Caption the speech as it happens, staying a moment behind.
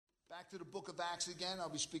To the book of Acts again. I'll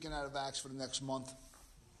be speaking out of Acts for the next month.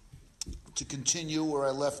 To continue where I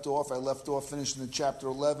left off finishing in chapter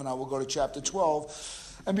 11. I will go to chapter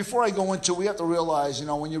 12. And before I go into it, we have to realize,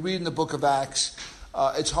 when you're reading the book of Acts,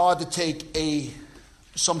 it's hard to take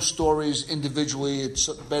some stories individually. It's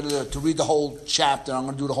better to read the whole chapter. I'm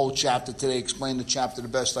going to do the whole chapter today, explain the chapter the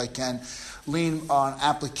best I can, lean on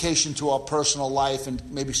application to our personal life and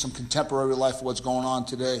maybe some contemporary life of what's going on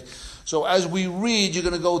today. So as we read, you're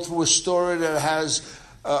going to go through a story that has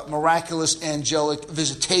miraculous angelic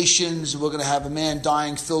visitations. We're going to have a man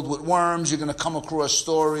dying filled with worms. You're going to come across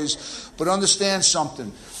stories. But understand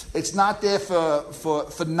something. It's not there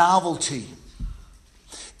for novelty.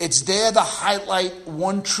 It's there to highlight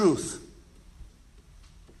one truth.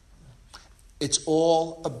 It's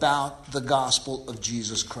all about the gospel of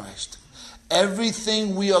Jesus Christ.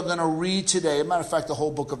 Everything we are going to read today, as a matter of fact, the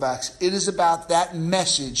whole book of Acts, it is about that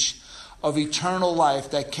message of eternal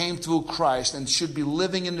life that came through Christ and should be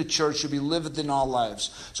living in the church, should be lived in our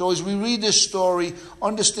lives. So as we read this story,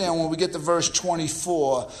 understand when we get to verse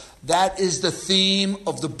 24, that is the theme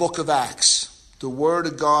of the book of Acts. The word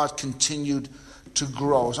of God continued to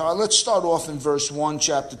grow. So let's start off in verse 1,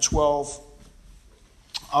 chapter 12.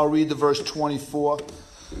 I'll read the verse 24.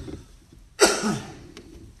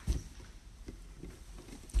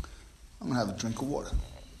 I'm going to have a drink of water.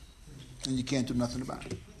 And you can't do nothing about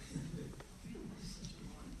it.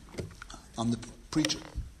 I'm the preacher.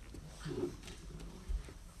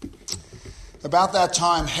 About that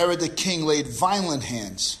time, Herod the king laid violent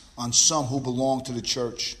hands on some who belonged to the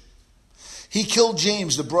church. He killed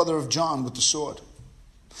James, the brother of John, with the sword.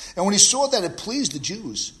 And when he saw that it pleased the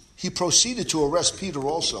Jews, he proceeded to arrest Peter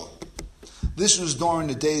also. This was during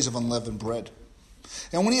the days of unleavened bread.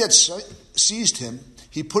 And when he had seized him,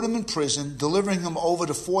 he put him in prison, delivering him over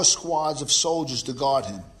to 4 squads of soldiers to guard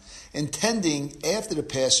him, intending after the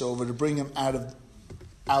Passover to bring him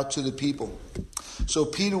out to the people. So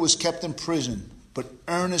Peter was kept in prison, but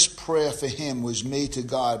earnest prayer for him was made to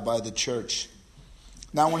God by the church.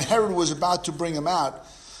 Now when Herod was about to bring him out,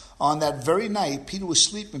 on that very night Peter was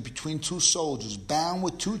sleeping between 2 soldiers, bound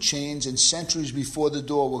with 2 chains, and sentries before the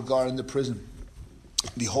door were guarding the prison.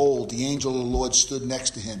 Behold, the angel of the Lord stood next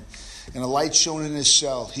to him, and a light shone in his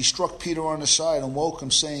cell. He struck Peter on the side and woke him,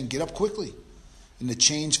 saying, "Get up quickly." And the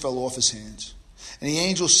chains fell off his hands. And the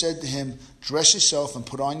angel said to him, "Dress yourself and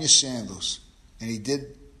put on your sandals." And he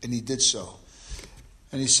did so.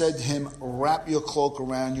 And he said to him, "Wrap your cloak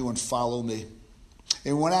around you and follow me." And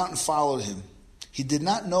he went out and followed him. He did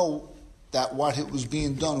not know that what was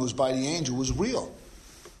being done was by the angel was real,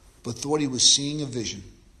 but thought he was seeing a vision.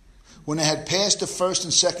 When they had passed the first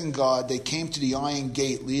and second guard, they came to the iron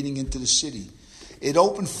gate leading into the city. It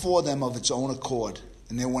opened for them of its own accord.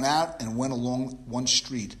 And they went out and went along one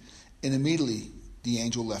street. And immediately the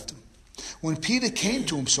angel left him. When Peter came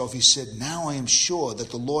to himself, he said, "Now I am sure that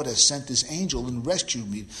the Lord has sent this angel and rescued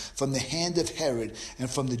me from the hand of Herod and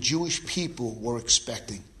from the Jewish people were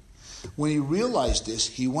expecting." When he realized this,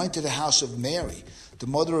 he went to the house of Mary, the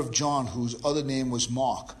mother of John, whose other name was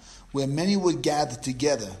Mark, where many were gathered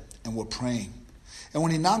together and were praying. And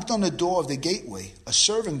when he knocked on the door of the gateway, a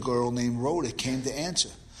servant girl named Rhoda came to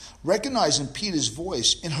answer. Recognizing Peter's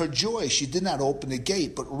voice, in her joy she did not open the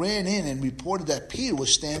gate, but ran in and reported that Peter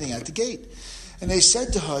was standing at the gate. And they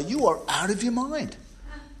said to her, "You are out of your mind."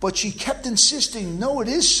 But she kept insisting, "No, it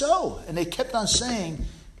is so." And they kept on saying,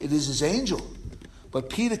 "It is his angel."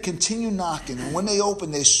 But Peter continued knocking, and when they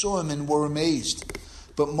opened, they saw him and were amazed.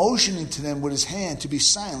 But motioning to them with his hand to be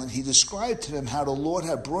silent, he described to them how the Lord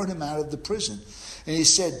had brought him out of the prison. And he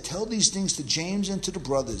said, "Tell these things to James and to the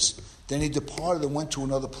brothers." Then he departed and went to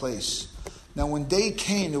another place. Now when day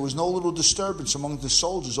came, there was no little disturbance among the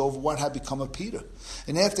soldiers over what had become of Peter.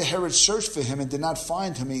 And after Herod searched for him and did not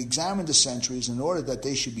find him, he examined the sentries in order that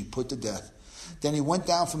they should be put to death. Then he went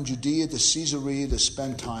down from Judea to Caesarea to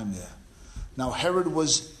spend time there. Now Herod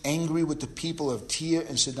was angry with the people of Tyre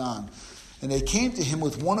and Sidon. And they came to him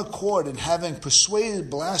with one accord, and having persuaded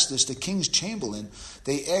Blastus, the king's chamberlain,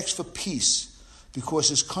 they asked for peace, because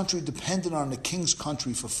his country depended on the king's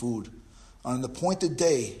country for food. On an appointed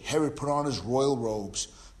day, Herod put on his royal robes,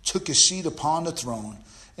 took his seat upon the throne,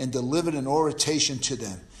 and delivered an oration to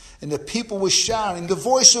them. And the people were shouting, "The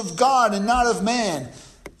voice of God and not of man."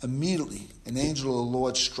 Immediately, an angel of the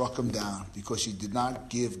Lord struck him down, because he did not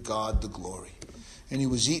give God the glory. And he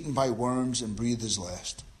was eaten by worms and breathed his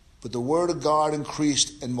last. But the word of God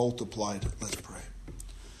increased and multiplied. Let's pray.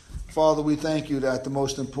 Father, we thank you that the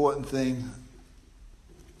most important thing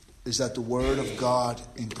is that the word of God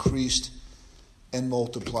increased and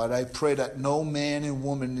multiplied. I pray that no man and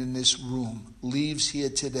woman in this room leaves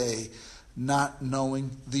here today not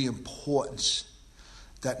knowing the importance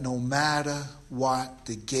that no matter what,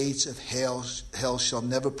 the gates of hell shall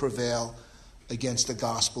never prevail against the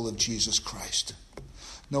gospel of Jesus Christ.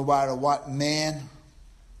 No matter what man,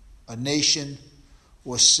 a nation,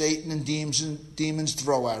 or Satan and demons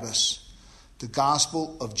throw at us, the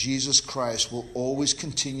gospel of Jesus Christ will always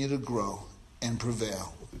continue to grow and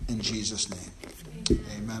prevail. In Jesus' name,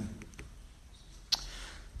 amen.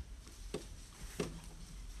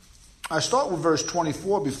 I start with verse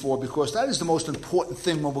 24 because that is the most important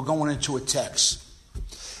thing when we're going into a text.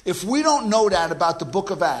 If we don't know that about the book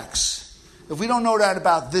of Acts, if we don't know that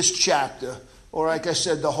about this chapter, or like I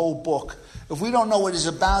said, the whole book, if we don't know it is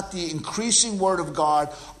about the increasing word of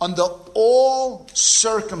God under all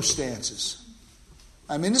circumstances.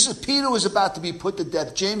 I mean, Peter was about to be put to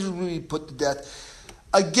death. James was going to be put to death.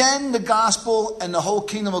 Again, the gospel and the whole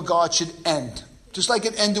kingdom of God should end. Just like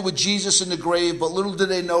it ended with Jesus in the grave, but little did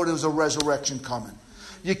they know there was a resurrection coming.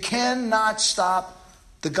 You cannot stop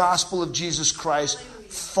the gospel of Jesus Christ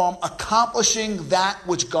from accomplishing that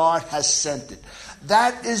which God has sent it.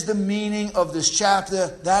 That is the meaning of this chapter.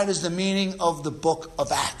 That is the meaning of the book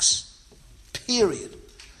of Acts. Period.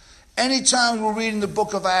 Anytime we're reading the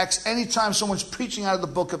book of Acts, anytime someone's preaching out of the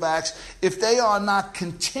book of Acts, if they are not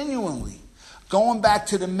continually going back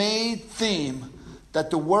to the main theme that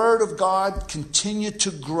the word of God continue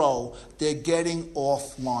to grow, they're getting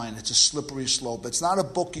offline. It's a slippery slope. It's not a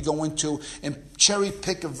book you go into and cherry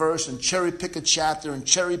pick a verse and cherry pick a chapter and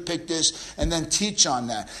cherry pick this and then teach on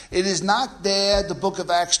that. It is not there, the book of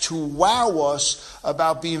Acts, to wow us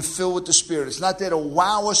about being filled with the Spirit. It's not there to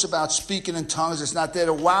wow us about speaking in tongues. It's not there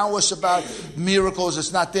to wow us about miracles.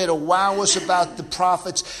 It's not there to wow us about the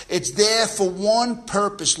prophets. It's there for one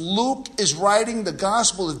purpose. Luke is writing the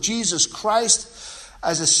gospel of Jesus Christ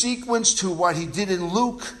as a sequence to what he did in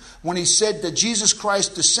Luke when he said that Jesus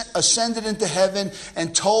Christ ascended into heaven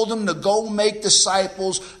and told him to go make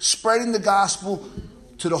disciples, spreading the gospel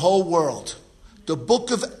to the whole world. The book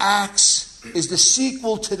of Acts is the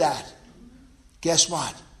sequel to that. Guess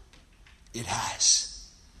what? It has.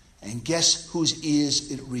 And guess whose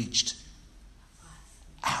ears it reached?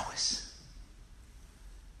 Ours.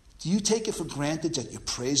 Do you take it for granted that you're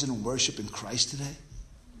praising and worshiping Christ today?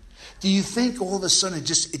 Do you think all of a sudden it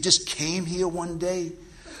just came here one day?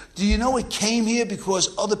 Do you know it came here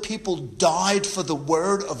because other people died for the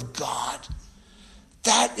word of God?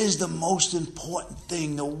 That is the most important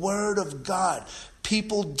thing, the word of God.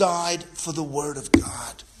 People died for the word of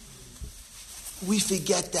God. We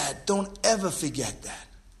forget that. Don't ever forget that.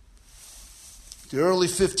 The early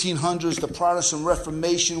 1500s, the Protestant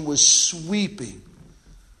Reformation was sweeping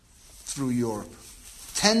through Europe.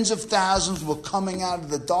 Tens of thousands were coming out of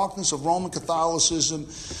the darkness of Roman Catholicism.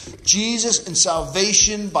 Jesus and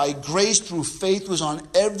salvation by grace through faith was on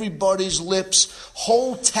everybody's lips.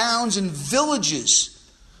 Whole towns and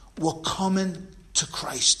villages were coming to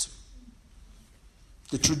Christ.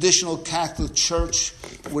 The traditional Catholic Church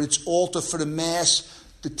with its altar for the Mass,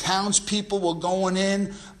 the townspeople were going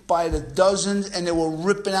in by the dozens and they were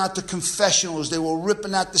ripping out the confessionals. They were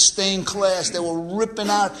ripping out the stained glass. They were ripping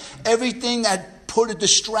out everything that put a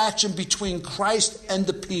distraction between Christ and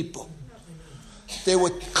the people. They were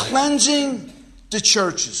cleansing the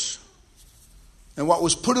churches. And what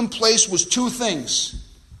was put in place was two things: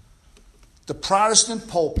 the Protestant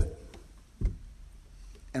pulpit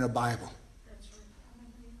and a Bible.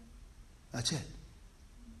 That's it.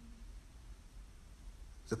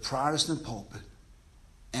 The Protestant pulpit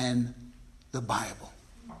and the Bible.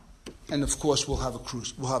 And of course we'll have a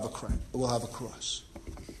cross. We'll have a cross.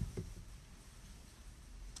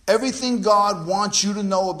 Everything God wants you to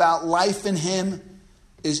know about life in Him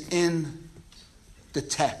is in the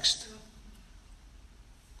text.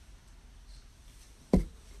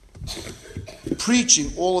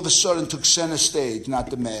 Preaching all of a sudden took center stage, not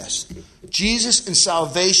the Mass. Jesus and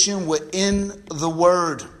salvation were in the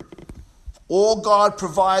Word. All God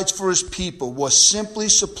provides for His people was simply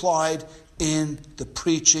supplied in the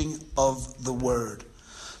preaching of the Word.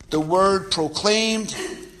 The Word proclaimed,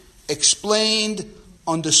 explained,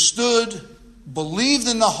 understood, believed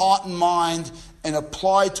in the heart and mind, and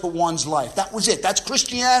applied to one's life. That was it. That's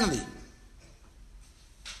Christianity.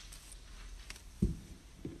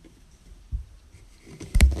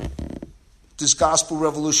 This gospel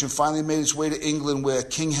revolution finally made its way to England, where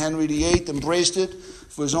King Henry VIII embraced it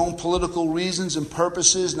for his own political reasons and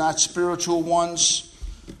purposes, not spiritual ones.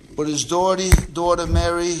 But his daughter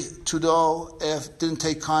Mary Tudor didn't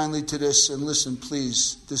take kindly to this. And listen,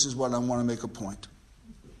 please, this is what I want to make a point.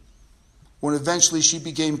 When eventually she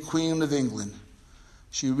became Queen of England,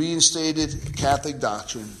 she reinstated Catholic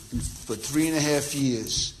doctrine. And for 3.5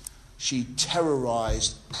 years, she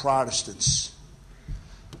terrorized Protestants.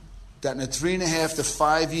 That in a 3.5 to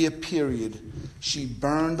 5 year period, she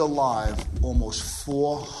burned alive almost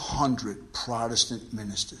 400 Protestant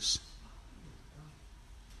ministers.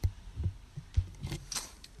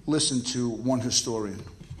 Listen to one historian.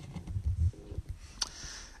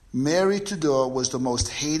 Mary Tudor was the most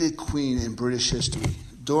hated queen in British history.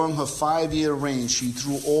 During her 5-year reign, she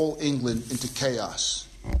threw all England into chaos.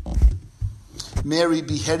 Mary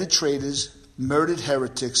beheaded traitors, murdered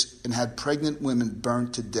heretics, and had pregnant women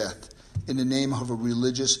burned to death in the name of her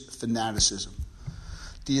religious fanaticism.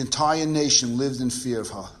 The entire nation lived in fear of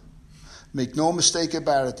her. Make no mistake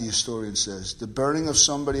about it, the historian says. The burning of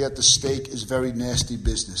somebody at the stake is very nasty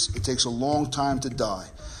business. It takes a long time to die.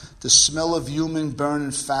 The smell of human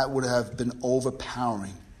burning fat would have been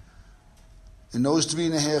overpowering. In those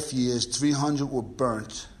 3.5 years, 300 were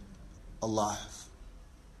burnt alive.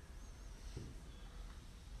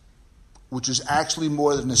 Which is actually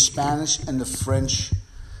more than the Spanish and the French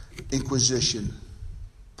Inquisition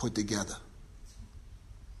put together.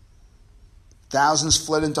 Thousands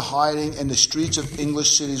fled into hiding, and the streets of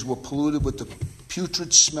English cities were polluted with the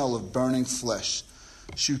putrid smell of burning flesh.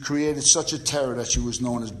 She created such a terror that she was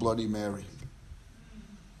known as Bloody Mary.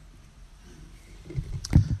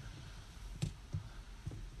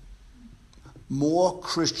 More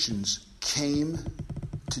Christians came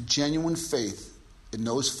to genuine faith in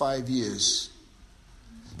those 5 years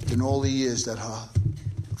than all the years that her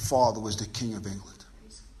father was the King of England.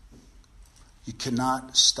 You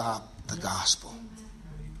cannot stop the gospel.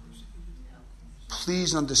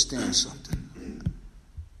 Please understand something.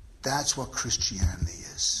 That's what Christianity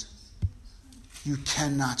is. You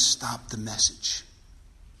cannot stop the message.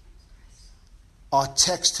 Our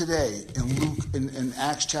text today in Luke, in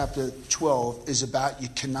Acts chapter 12, is about you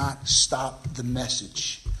cannot stop the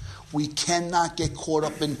message. We cannot get caught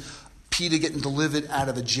up in Peter getting delivered out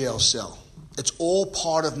of a jail cell. It's all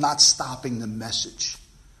part of not stopping the message.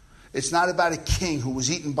 It's not about a king who was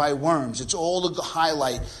eaten by worms. It's all to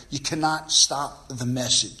highlight you cannot stop the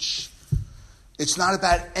message. It's not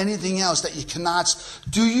about anything else that you cannot.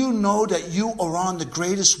 Do you know that you are on the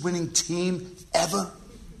greatest winning team ever?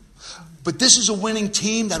 But this is a winning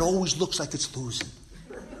team that always looks like it's losing.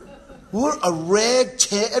 We're a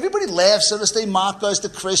ragtag. Everybody laughs at us. They mock us, the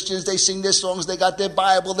Christians. They sing their songs. They got their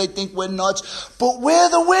Bible. They think we're nuts. But we're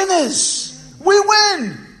the winners. We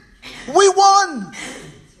win. We won.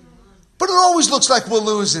 But it always looks like we're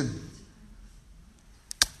losing.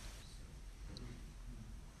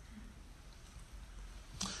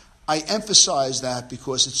 I emphasize that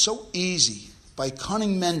because it's so easy by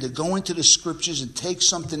cunning men to go into the scriptures and take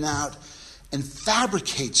something out and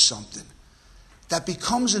fabricate something that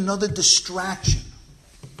becomes another distraction.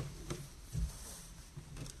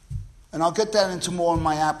 And I'll get that into more in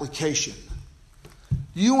my application.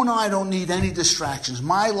 You and I don't need any distractions.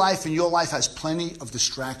 My life and your life has plenty of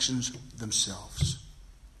distractions themselves.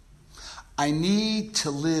 I need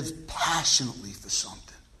to live passionately for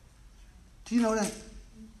something. Do you know that?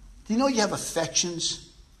 Do you know you have affections?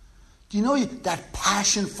 Do you know that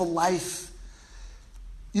passion for life?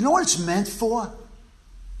 You know what it's meant for?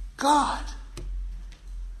 God.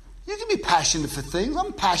 You can be passionate for things.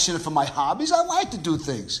 I'm passionate for my hobbies. I like to do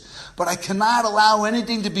things. But I cannot allow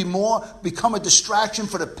anything to become a distraction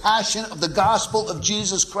for the passion of the gospel of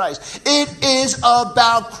Jesus Christ. It is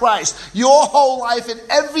about Christ. Your whole life and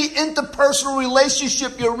every interpersonal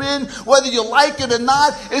relationship you're in, whether you like it or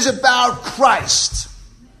not, is about Christ.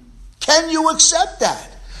 Can you accept that?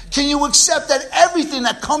 Can you accept that everything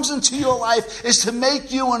that comes into your life is to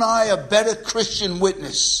make you and I a better Christian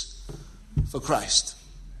witness for Christ?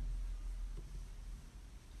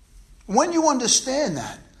 When you understand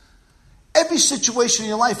that, every situation in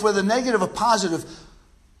your life, whether negative or positive,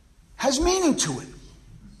 has meaning to it.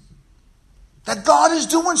 That God is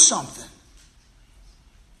doing something.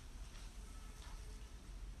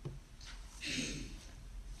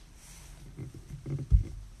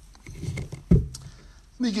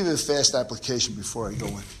 Let me give you a fast application before I go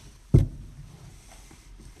in.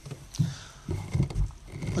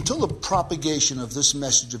 Until the propagation of this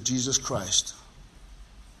message of Jesus Christ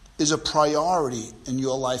is a priority in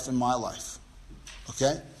your life and my life,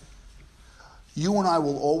 okay? You and I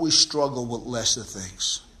will always struggle with lesser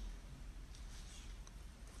things.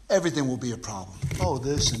 Everything will be a problem. Oh,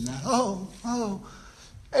 this and that. Oh.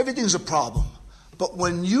 Everything's a problem. But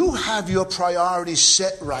when you have your priorities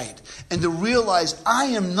set right and to realize I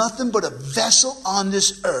am nothing but a vessel on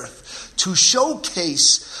this earth to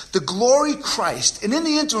showcase the glory of Christ. And in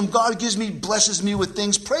the interim, God blesses me with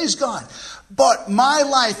things. Praise God. But my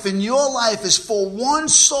life and your life is for one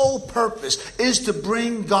sole purpose, is to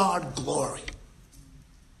bring God glory.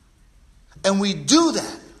 And we do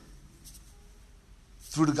that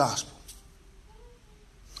through the gospel.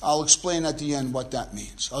 I'll explain at the end what that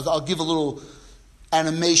means. I'll give a little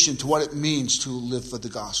animation to what it means to live for the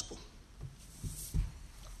gospel.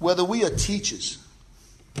 Whether we are teachers,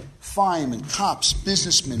 firemen, cops,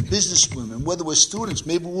 businessmen, businesswomen, whether we're students,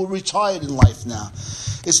 maybe we're retired in life now.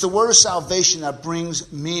 It's the word of salvation that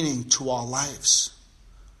brings meaning to our lives.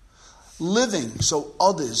 Living so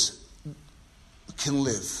others can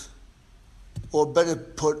live. Or better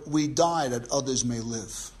put, we die that others may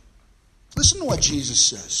live. Listen to what Jesus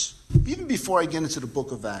says. Even before I get into the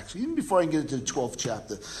book of Acts, even before I get into the 12th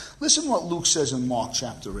chapter, listen to what Luke says in Mark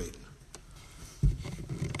chapter 8.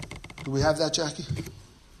 Do we have that, Jackie?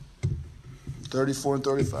 34 and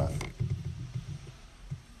 35.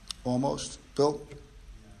 Almost. Bill?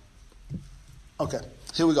 Okay,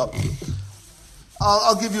 here we go.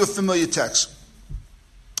 I'll give you a familiar text.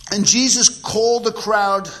 And Jesus called the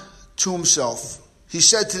crowd to himself. He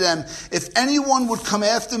said to them, if anyone would come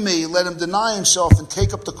after me, let him deny himself and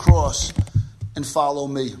take up the cross and follow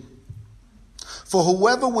me. For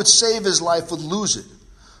whoever would save his life would lose it.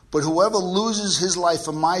 But whoever loses his life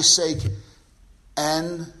for my sake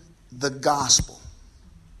and the gospel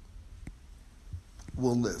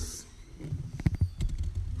will live.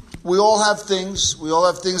 We all have things. We all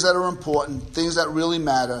have things that are important, things that really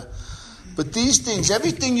matter. But these things,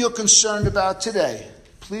 everything you're concerned about today,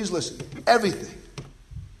 please listen, everything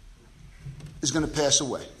is going to pass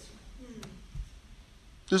away.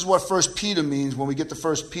 This is what 1 Peter means when we get to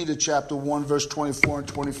 1 Peter chapter 1, verse 24 and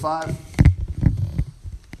 25.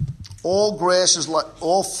 All flesh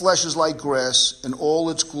is like grass, and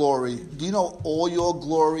all its glory. Do you know all your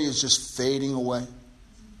glory is just fading away?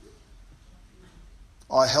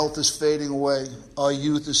 Our health is fading away. Our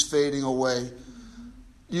youth is fading away.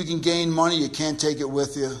 You can gain money, you can't take it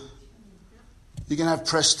with you. You can have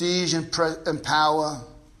prestige and power.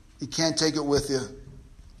 You can't take it with you.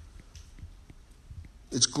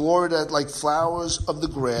 It's glory that like flowers of the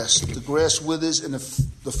grass withers and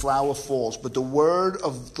the flower falls. But the word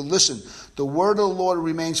of the word of the Lord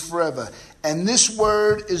remains forever. And this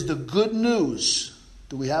word is the good news.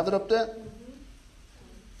 Do we have it up there?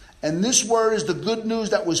 And this word is the good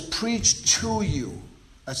news that was preached to you.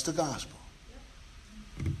 That's the gospel.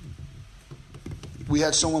 We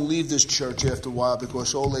had someone leave this church after a while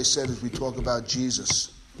because all they said is we talk about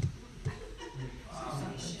Jesus.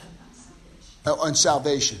 Oh, and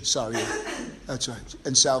salvation. Sorry. That's right.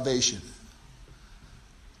 And salvation.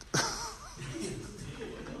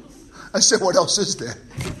 I said, what else is there?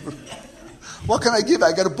 What can I give?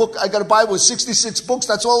 I got a book. I got a Bible with 66 books.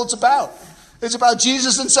 That's all it's about. It's about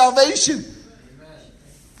Jesus and salvation.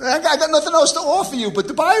 I got nothing else to offer you but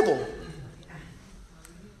the Bible.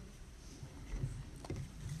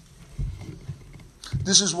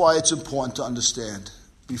 This is why it's important to understand,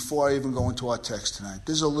 before I even go into our text tonight.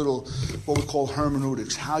 There's a little, what we call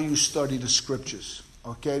hermeneutics, how you study the scriptures.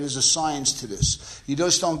 Okay, there's a science to this. You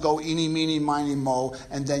just don't go eeny, meeny, miny, mo,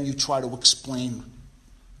 and then you try to explain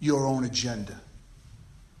your own agenda.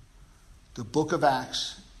 The book of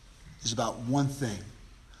Acts is about one thing,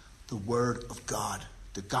 the word of God,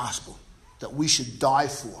 the gospel, that we should die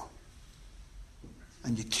for.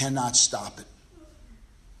 And you cannot stop it.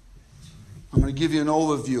 I'm going to give you an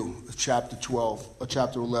overview of chapter 12 or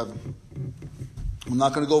chapter 11. I'm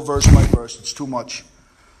not going to go verse by verse. It's too much.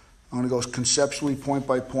 I'm going to go conceptually, point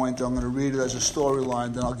by point. I'm going to read it as a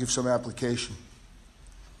storyline, then I'll give some application.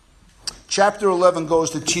 Chapter 11 goes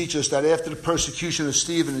to teach us that after the persecution of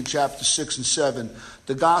Stephen in chapter 6 and 7,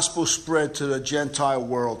 the gospel spread to the Gentile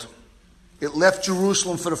world. It left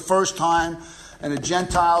Jerusalem for the first time, and the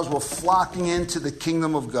Gentiles were flocking into the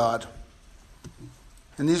kingdom of God.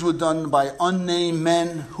 And these were done by unnamed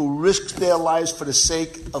men who risked their lives for the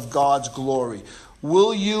sake of God's glory.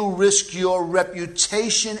 Will you risk your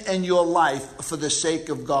reputation and your life for the sake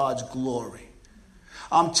of God's glory?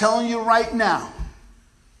 I'm telling you right now,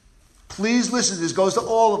 please listen, this goes to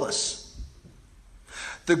all of us.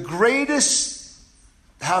 The greatest,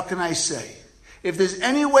 how can I say, if there's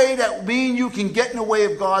any way that me and you can get in the way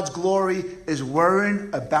of God's glory, is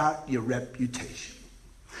worrying about your reputation.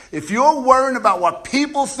 If you're worrying about what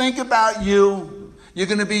people think about you, you're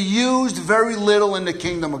going to be used very little in the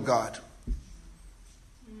kingdom of God.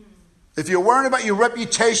 If you're worrying about your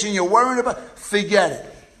reputation, you're worrying about, forget it.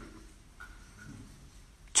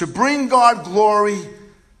 To bring God glory,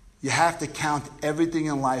 you have to count everything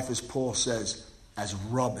in life, as Paul says, as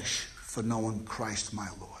rubbish for knowing Christ my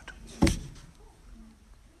Lord.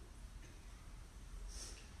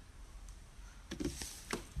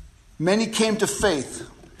 Many came to faith.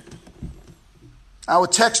 Our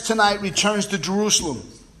text tonight returns to Jerusalem.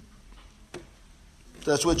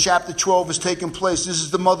 That's where chapter 12 has taken place. This is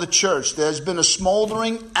the mother church. There's been a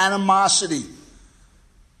smoldering animosity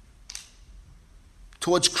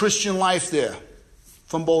towards Christian life there,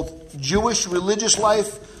 from both Jewish religious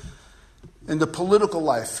life and the political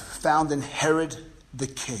life found in Herod the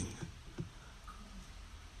king.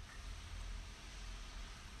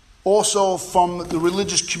 Also from the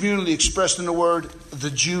religious community expressed in the word, the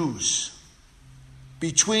Jews.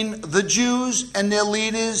 Between the Jews and their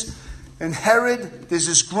leaders and Herod, there's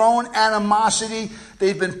this growing animosity.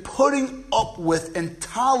 They've been putting up with and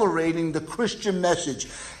tolerating the Christian message.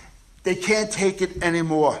 They can't take it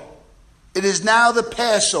anymore. It is now the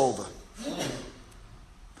Passover.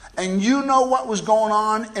 And you know what was going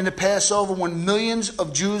on in the Passover when millions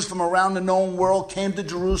of Jews from around the known world came to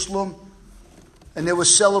Jerusalem and they were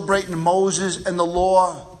celebrating Moses and the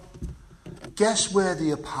law. Guess where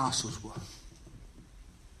the apostles were?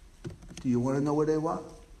 Do you want to know where they were?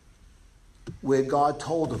 Where God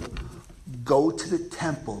told them, go to the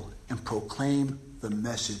temple and proclaim the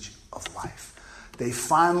message of life. They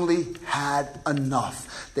finally had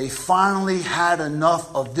enough. They finally had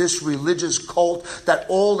enough of this religious cult that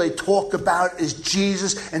all they talk about is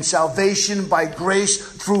Jesus and salvation by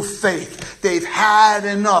grace through faith. They've had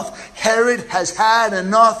enough. Herod has had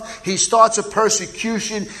enough. He starts a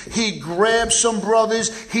persecution. He grabs some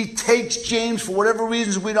brothers. He takes James for whatever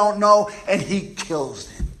reasons we don't know, and he kills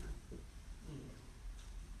them.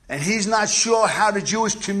 And he's not sure how the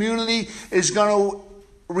Jewish community is going to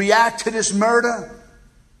react to this murder.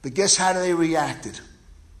 But guess how they reacted?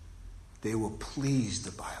 They were pleased,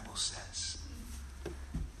 the Bible says.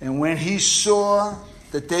 And when he saw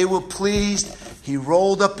that they were pleased, he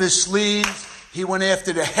rolled up his sleeves. He went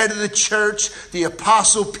after the head of the church, the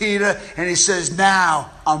Apostle Peter, and he says, now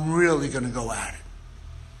I'm really going to go at it.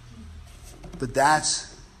 But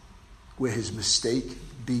that's where his mistake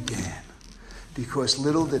began. Because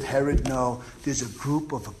little did Herod know, there's a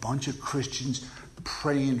group of a bunch of Christians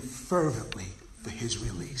praying fervently for his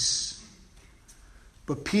release.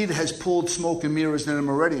 But Peter has pulled smoke and mirrors in him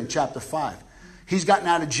already in chapter 5. He's gotten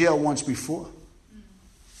out of jail once before.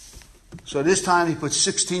 So this time he puts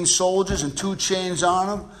 16 soldiers and 2 chains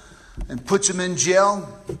on him and puts him in jail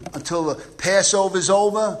until the Passover is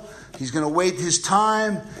over. He's going to wait his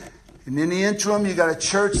time. And in the interim, you got a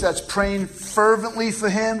church that's praying fervently for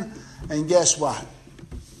him. And guess what?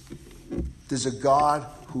 There's a God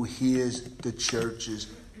who hears the church's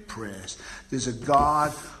prayers. There's a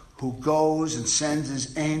God who goes and sends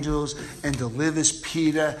his angels and delivers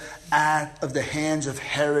Peter out of the hands of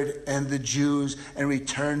Herod and the Jews and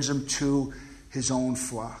returns him to his own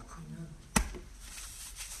flock.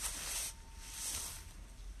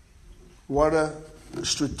 What a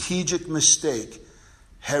strategic mistake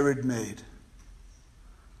Herod made.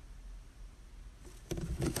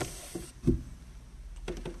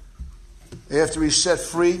 After he's set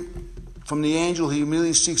free from the angel, he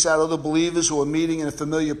immediately seeks out other believers who are meeting in a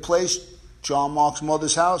familiar place, John Mark's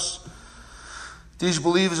mother's house. These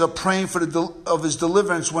believers are praying for of his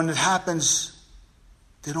deliverance. When it happens,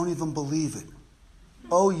 they don't even believe it.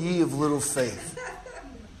 Oh, ye of little faith.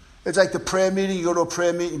 It's like the prayer meeting. You go to a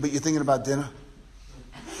prayer meeting, but you're thinking about dinner.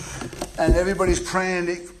 And everybody's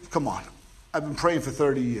praying. Come on. I've been praying for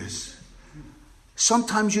 30 years.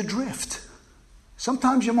 Sometimes you drift.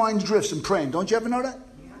 Sometimes your mind drifts in praying. Don't you ever know that?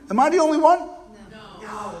 Am I the only one?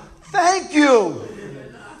 No. Thank you.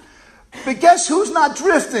 But guess who's not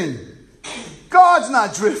drifting? God's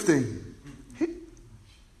not drifting.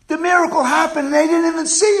 The miracle happened and they didn't even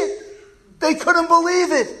see it. They couldn't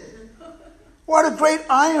believe it. What a great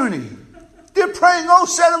irony. They're praying, oh,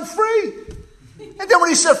 set him free. And then when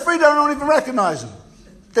he's set free, they don't even recognize him.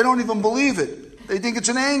 They don't even believe it. They think it's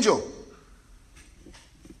an angel.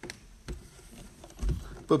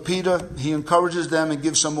 But Peter, he encourages them and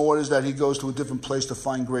gives some orders that he goes to a different place to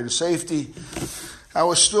find greater safety.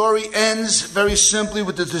 Our story ends very simply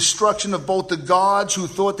with the destruction of both the guards who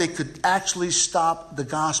thought they could actually stop the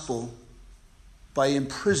gospel by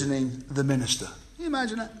imprisoning the minister. Can you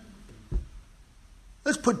imagine that?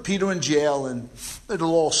 Let's put Peter in jail and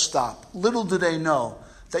it'll all stop. Little do they know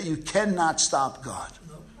that you cannot stop God.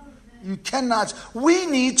 You cannot. We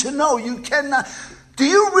need to know you cannot. Do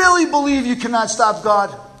you really believe you cannot stop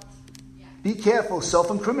God? Be careful.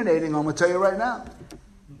 Self-incriminating, I'm going to tell you right now.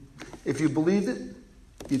 If you believed it,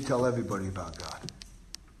 you'd tell everybody about God.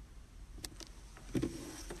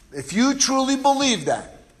 If you truly believe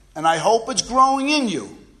that, and I hope it's growing in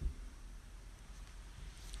you,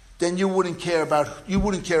 then you wouldn't care about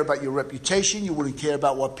your reputation, you wouldn't care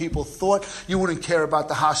about what people thought, you wouldn't care about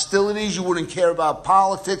the hostilities, you wouldn't care about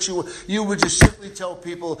politics, you would just simply tell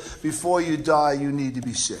people, before you die, you need to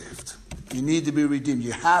be saved. You need to be redeemed.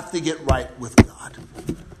 You have to get right with God.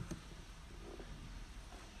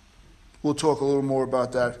 We'll talk a little more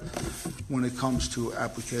about that when it comes to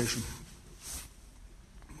application.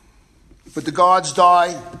 But the gods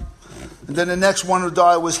die, and then the next one who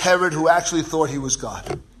died was Herod, who actually thought he was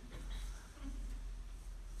God.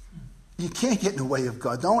 You can't get in the way of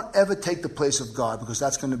God. Don't ever take the place of God, because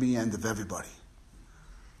that's going to be the end of everybody.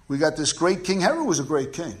 We got this great king. Herod was a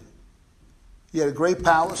great king. He had a great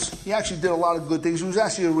palace. He actually did a lot of good things. He was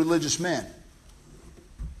actually a religious man.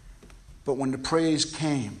 But when the praise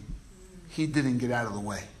came, he didn't get out of the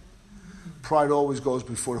way. Pride always goes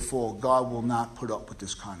before the fall. God will not put up with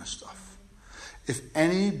this kind of stuff. If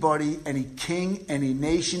anybody, any king, any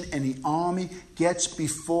nation, any army gets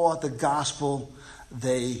before the gospel,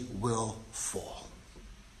 they will fall.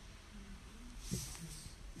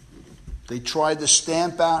 They tried to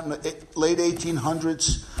stamp out in the late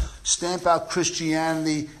 1800s, stamp out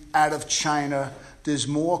Christianity out of China. There's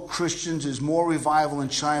more Christians, there's more revival in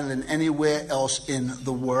China than anywhere else in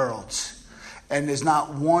the world. And there's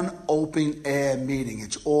not one open air meeting.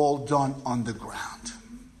 It's all done underground.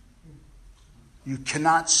 You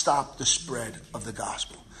cannot stop the spread of the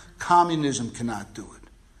gospel. Communism cannot do it.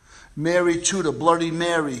 Mary Tudor, Bloody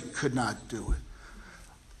Mary could not do it.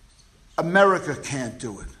 America can't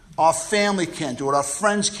do it. Our family can't do it. Our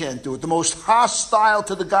friends can't do it. The most hostile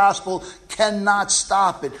to the gospel cannot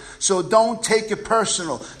stop it. So don't take it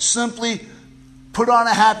personal. Simply put on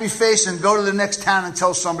a happy face and go to the next town and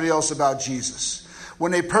tell somebody else about Jesus.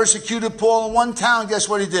 When they persecuted Paul in one town, guess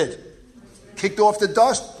what he did? Kicked off the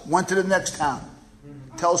dust, went to the next town.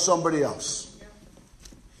 Tell somebody else.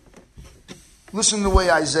 Listen to the way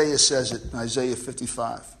Isaiah says it in Isaiah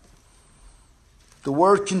 55. The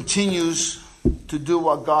word continues to do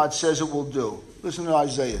what God says it will do. Listen to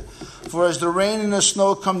Isaiah. For as the rain and the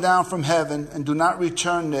snow come down from heaven and do not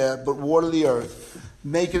return there, but water the earth,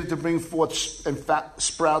 making it to bring forth and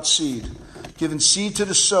sprout seed, giving seed to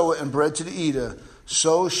the sower and bread to the eater,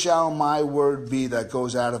 so shall my word be that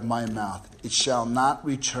goes out of my mouth. It shall not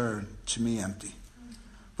return to me empty,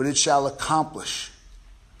 but it shall accomplish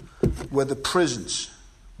whether prisons,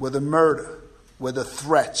 whether murder, whether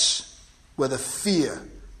threats, whether fear,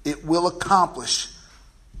 it will accomplish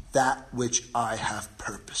that which I have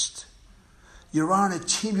purposed. You're on a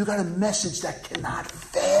team. You got a message that cannot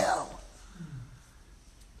fail.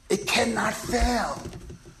 It cannot fail.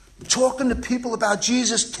 Talking to people about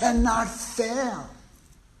Jesus cannot fail.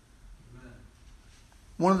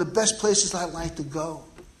 One of the best places I like to go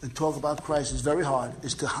and talk about Christ, is very hard,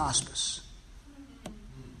 is to hospice.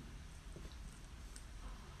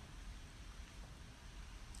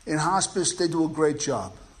 In hospice, they do a great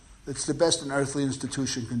job. It's the best an earthly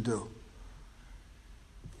institution can do.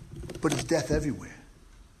 But it's death everywhere.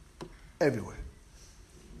 Everywhere.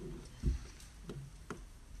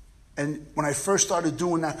 And when I first started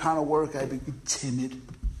doing that kind of work, I'd be timid.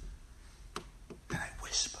 Can I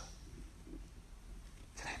whisper?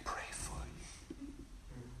 Can I pray for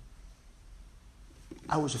you?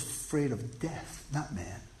 I was afraid of death, not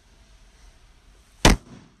man.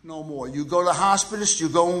 No more. You go to the hospice, you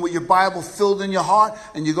go in with your Bible filled in your heart,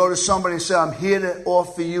 and you go to somebody and say, I'm here to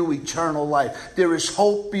offer you eternal life. There is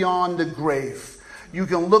hope beyond the grave. You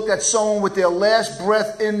can look at someone with their last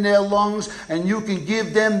breath in their lungs, and you can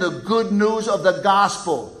give them the good news of the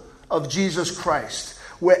gospel of Jesus Christ.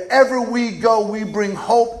 Wherever we go, we bring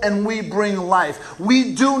hope and we bring life.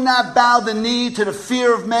 We do not bow the knee to the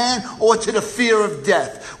fear of man or to the fear of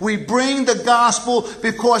death. We bring the gospel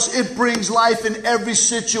because it brings life in every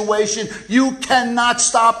situation. You cannot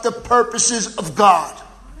stop the purposes of God.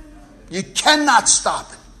 You cannot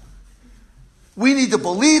stop it. We need to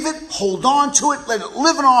believe it, hold on to it, let it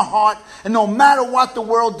live in our heart, and no matter what the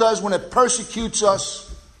world does when it persecutes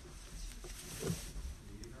us,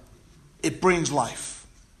 it brings life.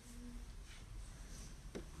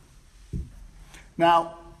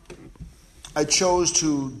 Now, I chose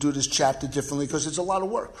to do this chapter differently because it's a lot of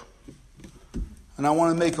work. And I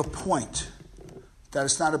want to make a point that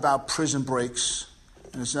it's not about prison breaks,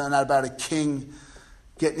 and it's not about a king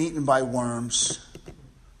getting eaten by worms.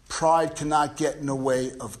 Pride cannot get in the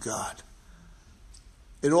way of God.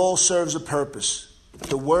 It all serves a purpose.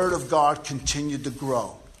 The Word of God continued to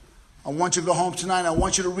grow. I want you to go home tonight. I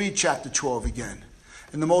want you to read chapter 12 again.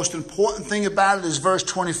 And the most important thing about it is verse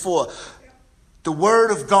 24. The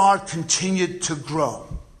Word of God continued to grow.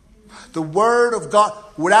 The word of God,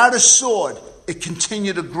 without a sword, it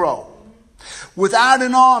continued to grow. Without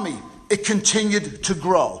an army, it continued to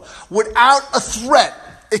grow. Without a threat,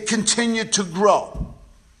 it continued to grow.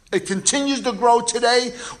 It continues to grow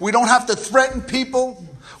today. We don't have to threaten people.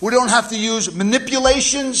 We don't have to use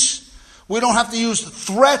manipulations. We don't have to use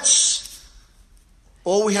threats.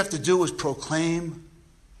 All we have to do is proclaim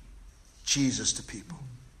Jesus to people.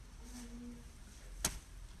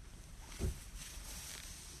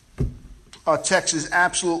 Our text is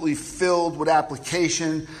absolutely filled with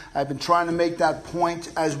application. I've been trying to make that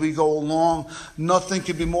point as we go along. Nothing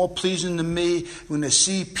could be more pleasing to me when I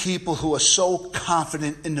see people who are so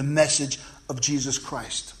confident in the message of Jesus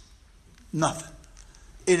Christ. Nothing.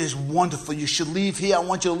 It is wonderful. You should leave here. I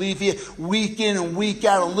want you to leave here week in and week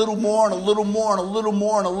out, a little more and a little more and a little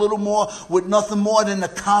more and a little more, with nothing more than the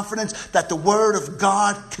confidence that the Word of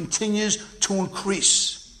God continues to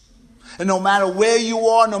increase. And no matter where you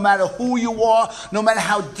are, no matter who you are, no matter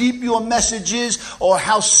how deep your message is or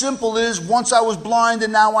how simple it is, once I was blind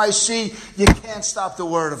and now I see, you can't stop the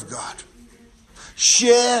Word of God.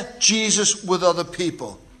 Share Jesus with other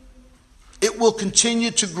people. It will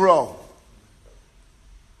continue to grow.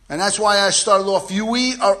 And that's why I started off.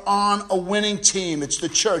 We are on a winning team. It's the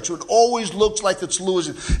church. It always looks like it's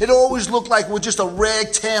losing. It always looked like we're just a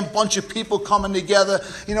ragtag bunch of people coming together.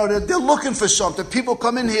 You know, they're looking for something. People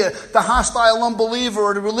come in here. The hostile unbeliever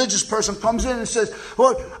or the religious person comes in and says,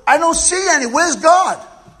 well, I don't see any. Where's God?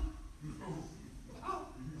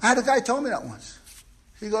 I had a guy tell me that once.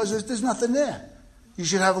 He goes, there's nothing there. You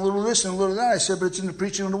should have a little this and a little that. I said, but it's in the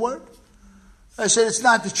preaching of the word. I said, it's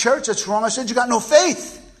not the church that's wrong. I said, you got no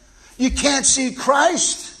faith. You can't see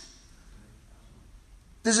Christ.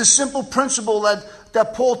 There's a simple principle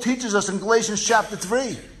that Paul teaches us in Galatians chapter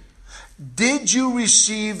 3. Did you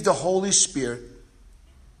receive the Holy Spirit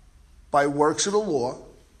by works of the law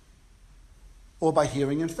or by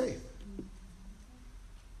hearing and faith?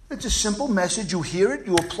 It's a simple message. You hear it,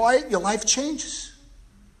 you apply it, your life changes.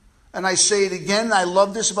 And I say it again, I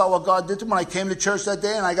love this about what God did to me. When I came to church that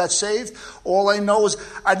day and I got saved, all I know is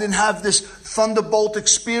I didn't have this thunderbolt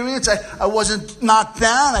experience. I wasn't knocked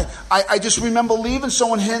down. I just remember leaving.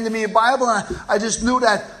 Someone handed me a Bible and I just knew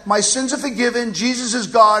that my sins are forgiven, Jesus is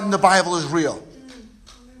God, and the Bible is real.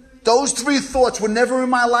 Those three thoughts were never in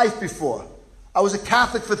my life before. I was a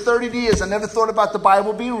Catholic for 30 years. I never thought about the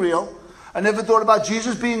Bible being real. I never thought about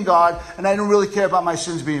Jesus being God, and I didn't really care about my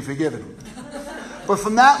sins being forgiven. But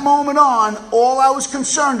from that moment on, all I was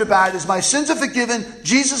concerned about is my sins are forgiven,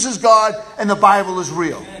 Jesus is God, and the Bible is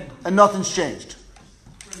real. Amen. And nothing's changed.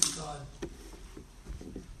 Praise God.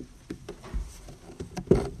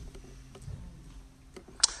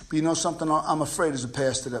 But you know something? I'm afraid as a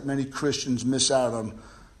pastor that many Christians miss out on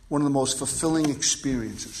one of the most fulfilling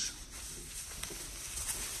experiences.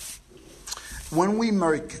 When we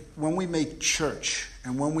make church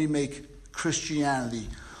and when we make Christianity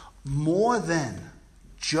more than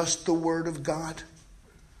just the Word of God,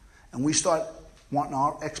 and we start wanting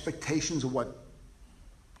our expectations of what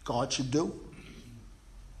God should do,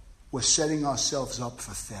 we're setting ourselves up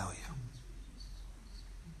for failure.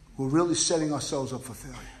 We're really setting ourselves up for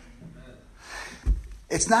failure.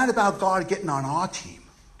 It's not about God getting on our team.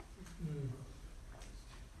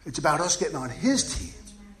 It's about us getting on His team.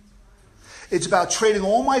 It's about trading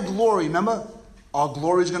all my glory. Remember, our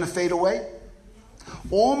glory is going to fade away.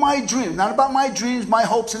 All my dreams, not about my dreams, my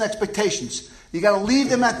hopes and expectations. You got to leave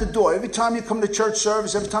them at the door. Every time you come to church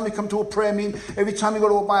service, every time you come to a prayer meeting, every time you go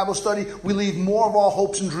to a Bible study, we leave more of our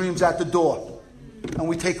hopes and dreams at the door. And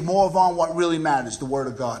we take more of on what really matters, the Word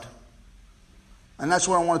of God. And that's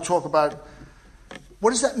what I want to talk about.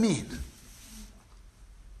 What does that mean?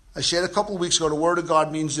 I shared a couple of weeks ago, the Word of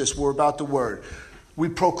God means this. We're about the Word. We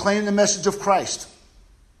proclaim the message of Christ.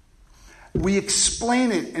 We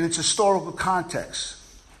explain it in its historical context.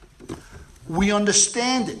 We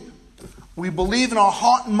understand it. We believe in our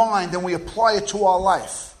heart and mind, and we apply it to our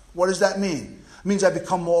life. What does that mean? It means I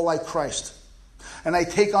become more like Christ. And I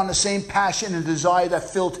take on the same passion and desire that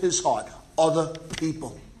filled His heart. Other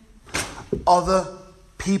people. Other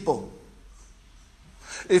people.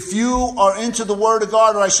 If you are into the Word of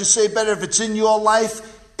God, or I should say better, if it's in your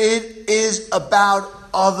life, it is about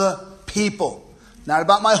other people. Not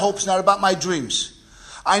about my hopes, not about my dreams.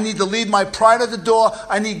 I need to leave my pride at the door.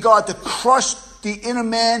 I need God to crush the inner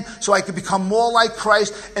man so I can become more like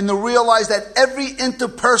Christ, and to realize that every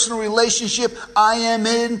interpersonal relationship I am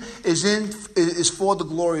in is for the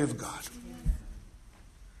glory of God.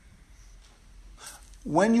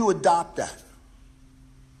 When you adopt that,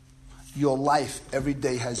 your life every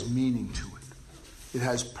day has meaning to it. It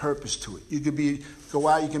has purpose to it. You could go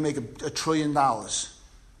out, you can make $1 trillion.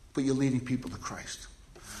 but you're leading people to Christ.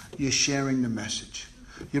 You're sharing the message.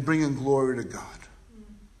 You're bringing glory to God.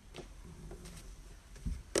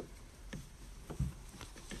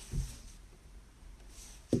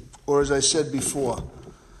 Or as I said before,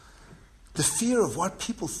 the fear of what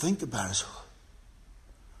people think about us.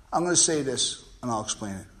 I'm going to say this, and I'll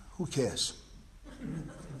explain it. Who cares?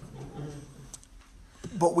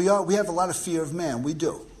 But we have a lot of fear of man. We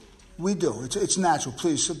do. We do. It's natural.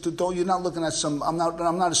 Please, you're not looking at some. I'm not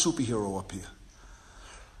a superhero up here.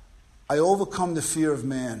 I overcome the fear of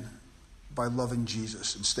man by loving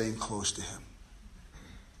Jesus and staying close to him.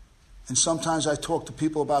 And sometimes I talk to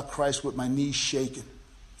people about Christ with my knees shaking.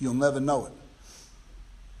 You'll never know it.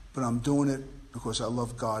 But I'm doing it because I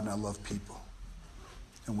love God and I love people.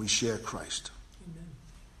 And we share Christ.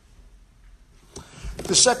 Amen.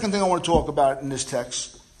 The second thing I want to talk about in this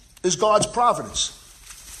text is God's providence.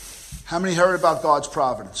 How many heard about God's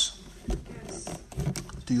providence? Yes.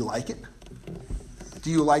 Do you like it? Do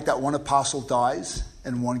you like that one apostle dies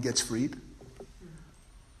and one gets freed?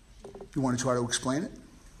 You want to try to explain it?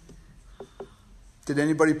 Did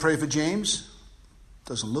anybody pray for James?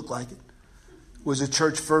 Doesn't look like it. Was the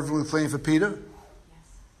church fervently praying for Peter? Yes.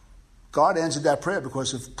 God answered that prayer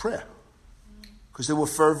because of prayer. Because they were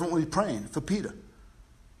fervently praying for Peter.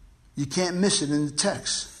 You can't miss it in the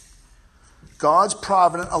text. God's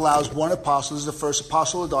providence allows one apostle, this is the first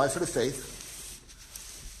apostle to die for the faith,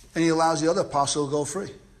 and he allows the other apostle to go free.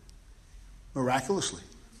 Miraculously.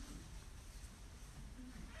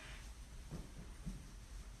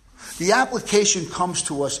 The application comes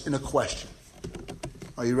to us in a question.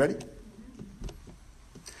 Are you ready?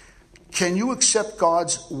 Can you accept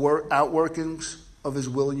God's outworkings of his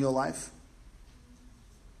will in your life?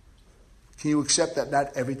 Can you accept that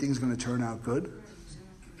not everything's going to turn out good?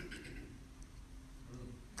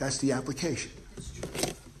 That's the application.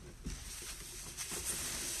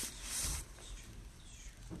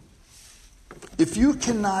 If you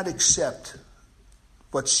cannot accept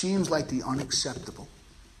what seems like the unacceptable,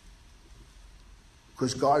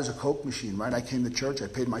 because God is a Coke machine, right? I came to church, I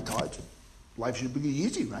paid my tithes. Life should be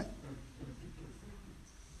easy, right?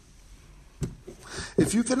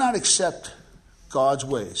 If you cannot accept God's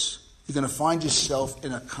ways, you're going to find yourself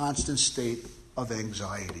in a constant state of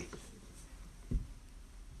anxiety.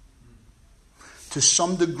 To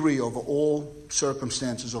some degree over all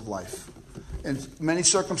circumstances of life. In many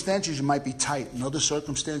circumstances you might be tight. In other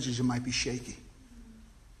circumstances you might be shaky.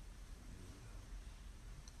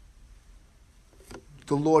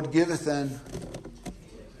 The Lord giveth, and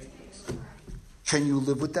can you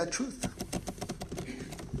live with that truth?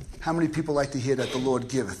 How many people like to hear that the Lord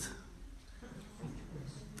giveth?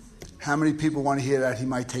 How many people want to hear that he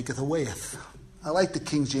might taketh awayeth? I like the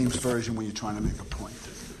King James Version when you're trying to make a point.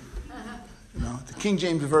 You know, the King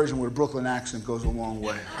James Version with a Brooklyn accent goes a long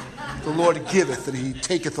way. The Lord giveth and he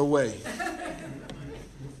taketh away.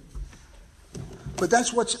 But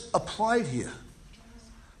that's what's applied here.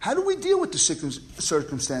 How do we deal with the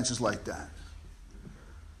circumstances like that?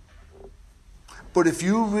 But if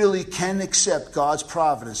you really can accept God's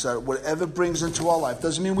providence, that whatever brings into our life,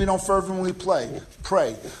 doesn't mean we don't fervently pray.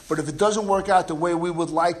 But if it doesn't work out the way we would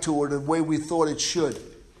like to or the way we thought it should,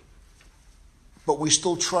 but we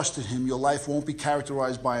still trust in him, your life won't be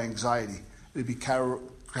characterized by anxiety. It'll be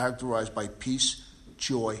characterized by peace,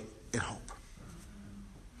 joy, and hope.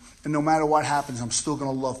 And no matter what happens, I'm still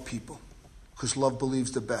going to love people. Because love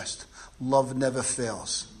believes the best. Love never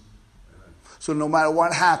fails. So no matter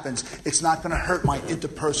what happens, it's not going to hurt my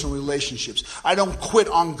interpersonal relationships. I don't quit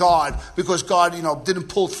on God because God, didn't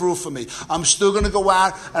pull through for me. I'm still going to go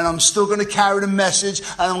out and I'm still going to carry the message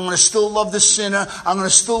and I'm going to still love the sinner. I'm going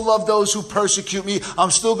to still love those who persecute me.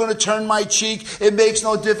 I'm still going to turn my cheek. It makes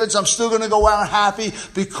no difference. I'm still going to go out happy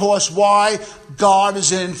because why? God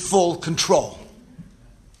is in full control.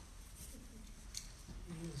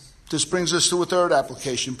 This brings us to a third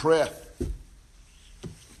application, prayer.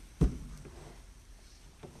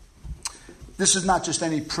 This is not just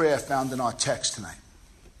any prayer found in our text tonight.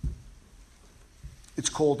 It's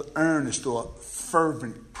called earnest or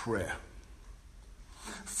fervent prayer.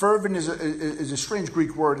 Fervent is a strange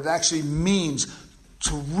Greek word. It actually means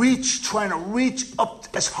trying to reach up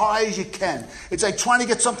as high as you can. It's like trying to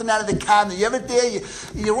get something out of the cabinet. You ever there?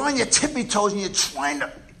 You're on your tippy toes and you're trying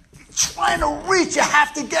to reach. You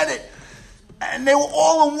have to get it. And they were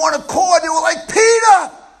all in one accord. They were like,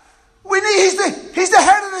 Peter! He's the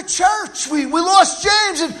head of the church. We lost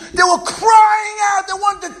James, and they were crying out. They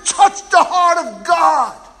wanted to touch the heart of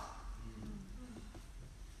God.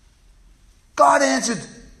 God answered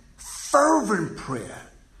fervent prayer,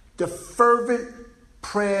 the fervent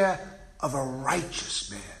prayer of a righteous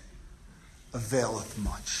man. availeth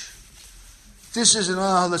much. This isn't,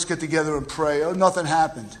 let's get together and pray. Oh, nothing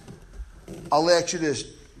happened. I'll ask you this.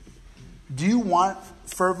 Do you want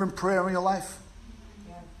fervent prayer in your life?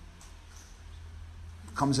 Yeah.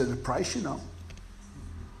 Comes at a price, you know.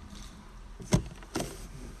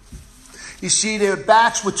 You see, their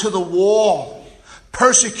backs were to the wall.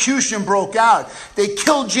 Persecution broke out. They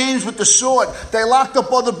killed James with the sword. They locked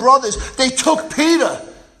up other brothers. They took Peter.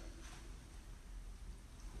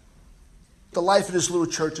 The life of this little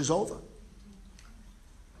church is over.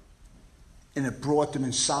 And it brought them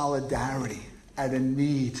in solidarity at a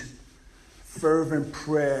need. Fervent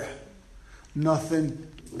prayer. Nothing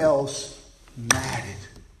else mattered.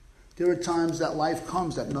 There are times that life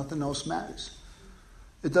comes that nothing else matters.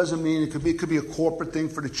 It doesn't mean it could be a corporate thing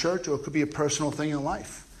for the church, or it could be a personal thing in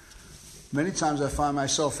life. Many times I find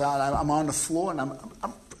myself out, I'm on the floor and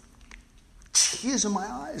I'm tears in my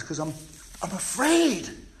eyes because I'm afraid.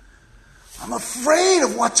 I'm afraid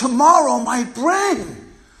of what tomorrow might bring.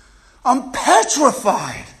 I'm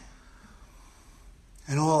petrified.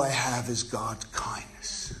 And all I have is God's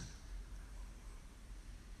kindness.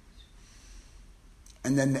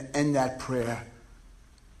 And then to end that prayer,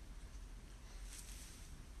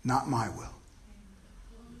 not my will,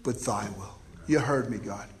 but thy will. You heard me,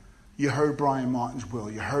 God. You heard Brian Martin's will.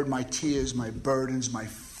 You heard my tears, my burdens, my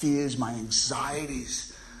fears, my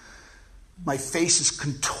anxieties. My face is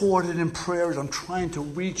contorted in prayer as I'm trying to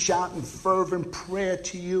reach out in fervent prayer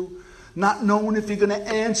to you, not knowing if you're going to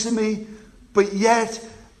answer me, but yet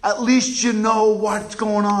at least you know what's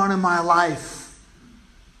going on in my life.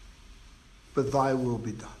 But thy will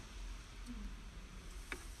be done.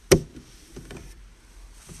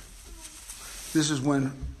 This is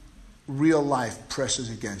when real life presses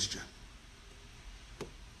against you.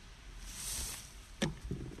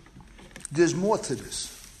 There's more to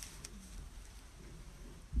this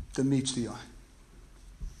than meets the eye.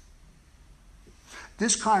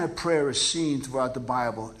 This kind of prayer is seen throughout the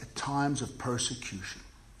Bible at times of persecution.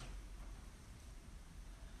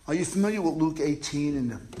 Are you familiar with Luke 18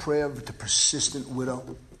 and the prayer of the persistent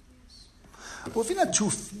widow? Well, if you're not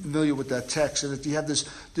too familiar with that text, that you have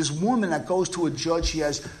this woman that goes to a judge. She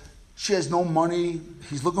has no money.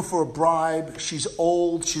 He's looking for a bribe. She's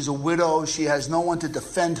old. She's a widow. She has no one to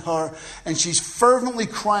defend her. And she's fervently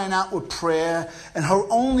crying out with prayer. And her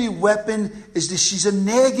only weapon is that she's a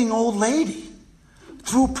nagging old lady.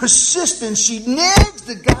 Through persistence, she nags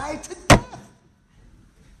the guy to death.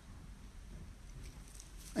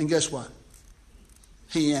 And guess what?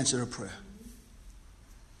 He answered her prayer.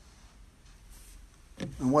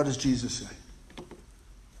 And what does Jesus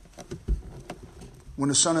say? When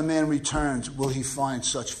the Son of Man returns, will he find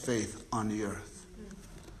such faith on the earth?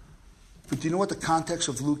 But do you know what the context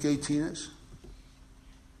of Luke 18 is?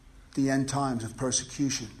 The end times of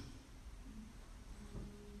persecution.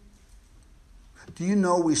 Do you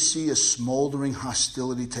know we see a smoldering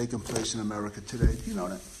hostility taking place in America today? Do you know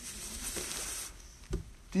that?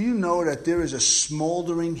 Do you know that there is a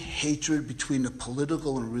smoldering hatred between the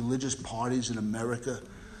political and religious parties in America?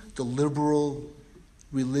 The liberal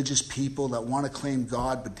religious people that want to claim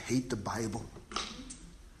God but hate the Bible.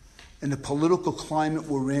 And the political climate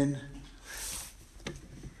we're in.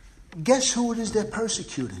 Guess who it is they're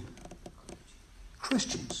persecuting?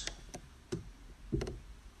 Christians.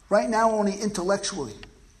 Right now only intellectually.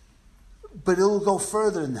 But it will go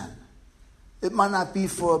further than that. It might not be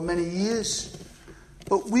for many years.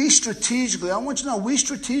 But we strategically, I want you to know, we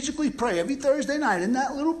strategically pray every Thursday night in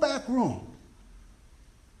that little back room.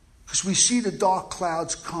 Because we see the dark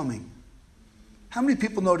clouds coming. How many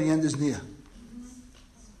people know the end is near?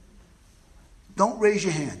 Don't raise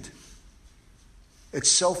your hand.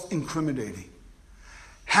 It's self-incriminating.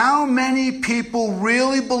 How many people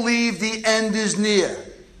really believe the end is near?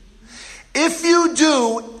 If you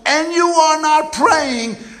do, and you are not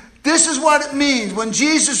praying, this is what it means. When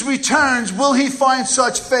Jesus returns, will he find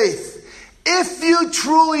such faith? If you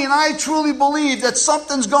truly, and I truly believe that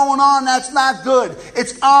something's going on that's not good,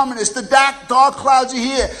 it's ominous, the dark clouds are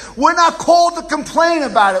here, we're not called to complain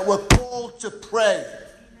about it. We're called to pray.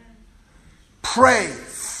 Pray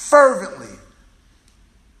fervently.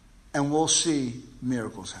 And we'll see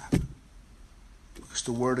miracles happen. Because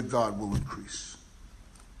the word of God will increase.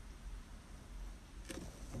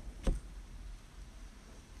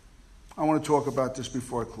 I want to talk about this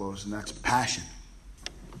before I close, and that's passion.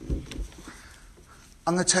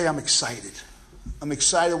 I'm going to tell you I'm excited. I'm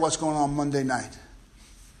excited what's going on Monday night.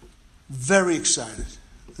 Very excited.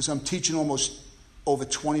 Because I'm teaching almost over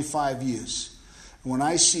 25 years. And when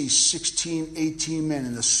I see 16, 18 men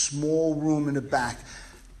in a small room in the back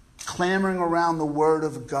clamoring around the Word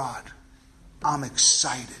of God, I'm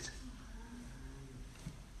excited.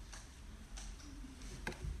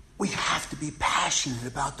 we have to be passionate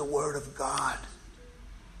about the Word of God.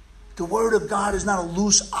 The Word of God is not a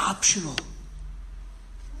loose optional.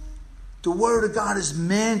 The Word of God is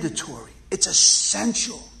mandatory. It's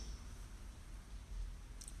essential.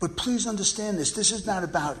 But please understand this. This is not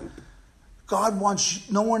about... God wants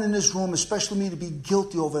no one in this room, especially me, to be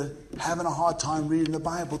guilty over having a hard time reading the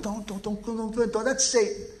Bible. Don't. That's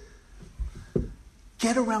Satan.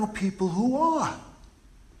 Get around people who are.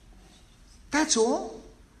 That's all.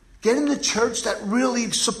 Get in the church that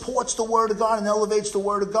really supports the Word of God and elevates the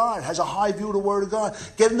Word of God, has a high view of the Word of God.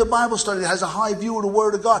 Get in the Bible study that has a high view of the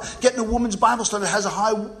Word of God. Get in a woman's Bible study that has a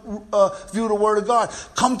high view of the Word of God.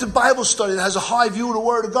 Come to Bible study that has a high view of the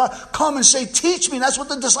Word of God. Come and say, teach me. That's what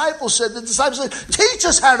the disciples said. The disciples said, teach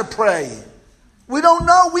us how to pray. We don't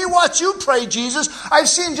know. We watch you pray, Jesus. I've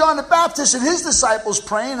seen John the Baptist and his disciples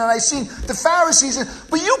praying, and I've seen the Pharisees.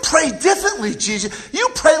 But you pray differently, Jesus. You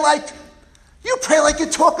pray like you're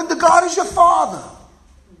talking to God as your Father,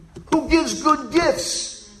 who gives good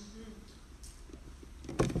gifts.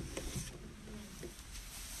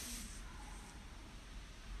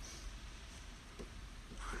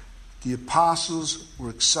 The apostles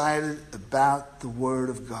were excited about the Word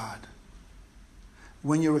of God.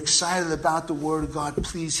 When you're excited about the Word of God,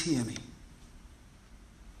 please hear me.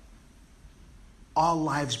 Our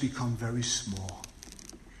lives become very small.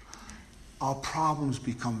 Our problems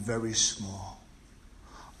become very small.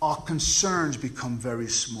 Our concerns become very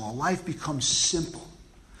small. Life becomes simple.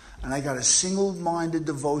 And I got a single-minded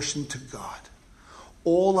devotion to God.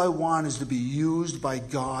 All I want is to be used by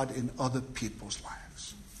God in other people's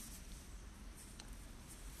lives.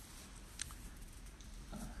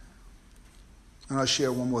 And I'll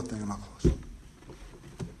share one more thing and I'll close.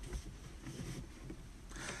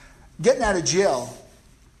 Getting out of jail,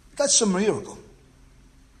 that's some miracle.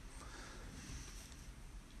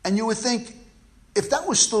 And you would think, if that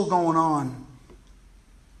was still going on,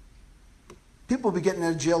 people would be getting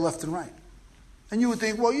out of jail left and right. And you would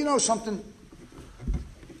think, well, you know something,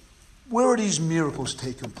 where are these miracles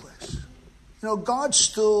taking place? You know, God's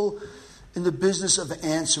still in the business of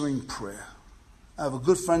answering prayer. I have a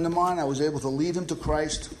good friend of mine. I was able to lead him to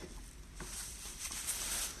Christ.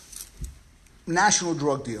 National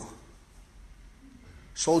drug deal.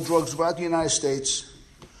 Sold drugs throughout the United States.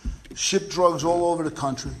 Shipped drugs all over the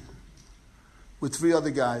country with 3 other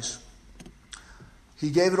guys.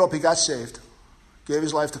 He gave it up. He got saved. Gave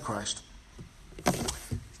his life to Christ.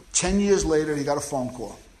 10 years later, he got a phone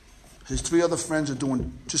call. His 3 other friends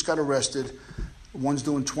just got arrested. One's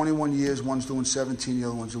doing 21 years, one's doing 17, the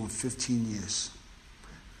other one's doing 15 years.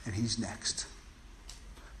 And he's next.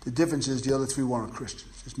 The difference is the other 3 weren't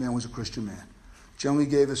Christians. This man was a Christian man. Generally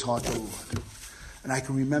gave his heart to the Lord. And I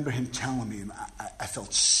can remember him telling me, I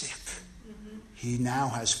felt sick. Mm-hmm. He now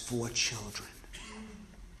has 4 children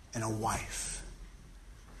and a wife.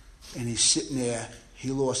 And he's sitting there. He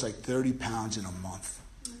lost like 30 pounds in a month.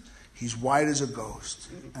 He's white as a ghost.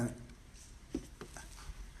 And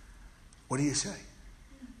what do you say?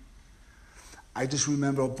 I just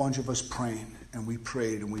remember a bunch of us praying. And we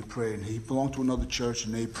prayed and we prayed. And he belonged to another church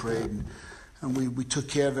and they prayed. And we took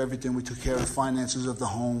care of everything. We took care of the finances of the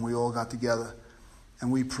home. We all got together.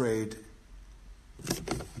 And we prayed.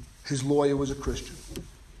 His lawyer was a Christian.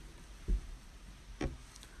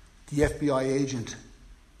 The FBI agent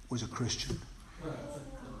was a Christian.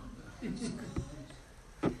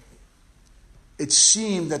 It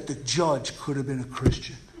seemed that the judge could have been a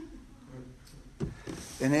Christian.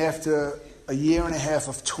 And after a year and a half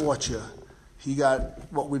of torture, he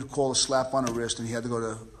got what we'd call a slap on the wrist, and he had to go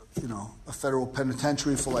to, a federal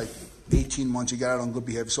penitentiary for like 18 months. He got out on good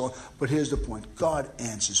behavior. But here's the point. God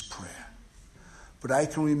answers prayer. But I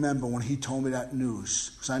can remember when he told me that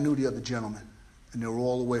news, because I knew the other gentlemen, and they were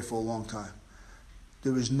all away for a long time.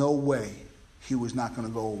 There was no way he was not going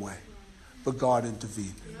to go away. But God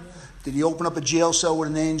intervened. Did he open up a jail cell with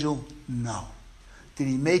an angel? No. Did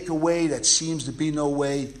he make a way that seems to be no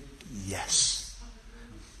way? Yes.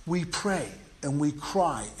 We pray and we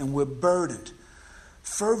cry and we're burdened.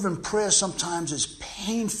 Fervent prayer sometimes is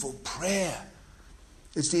painful prayer.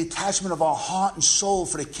 It's the attachment of our heart and soul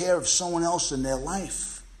for the care of someone else in their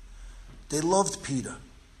life. They loved Peter,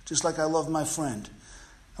 just like I love my friend.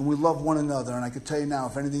 And we love one another. And I can tell you now,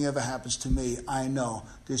 if anything ever happens to me, I know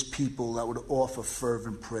there's people that would offer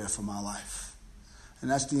fervent prayer for my life.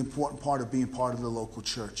 And that's the important part of being part of the local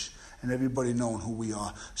church and everybody knowing who we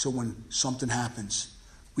are. So when something happens,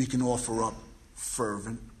 we can offer up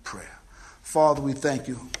fervent prayer. Father, we thank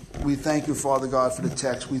you. We thank you, Father God, for the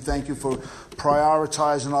text. We thank you for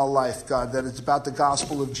prioritizing our life, God, that it's about the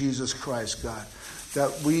gospel of Jesus Christ, God,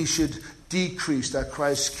 that we should decrease, that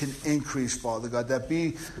Christ can increase, Father God, that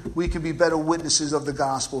we can be better witnesses of the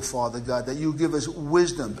gospel, Father God, that you give us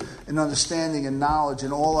wisdom and understanding and knowledge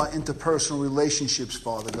in all our interpersonal relationships,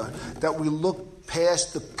 Father God, that we look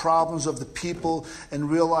past the problems of the people and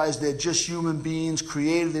realize they're just human beings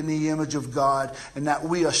created in the image of God, and that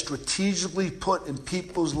we are strategically put in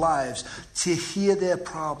people's lives to hear their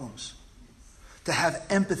problems, to have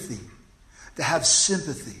empathy, to have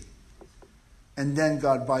sympathy. And then,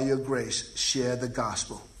 God, by your grace, share the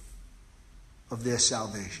gospel of their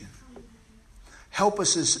salvation. Help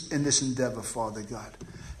us in this endeavor, Father God.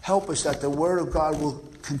 Help us that the word of God will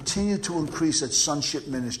continue to increase at Sonship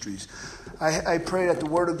Ministries. I pray that the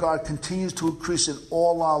word of God continues to increase in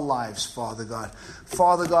all our lives, Father God.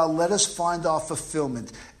 Father God, let us find our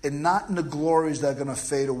fulfillment, and not in the glories that are going to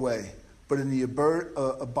fade away, but in the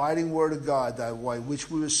abiding word of God, by which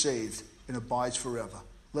we were saved and abides forever.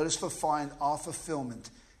 Let us find our fulfillment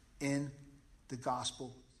in the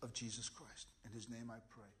gospel of Jesus Christ. In his name I pray.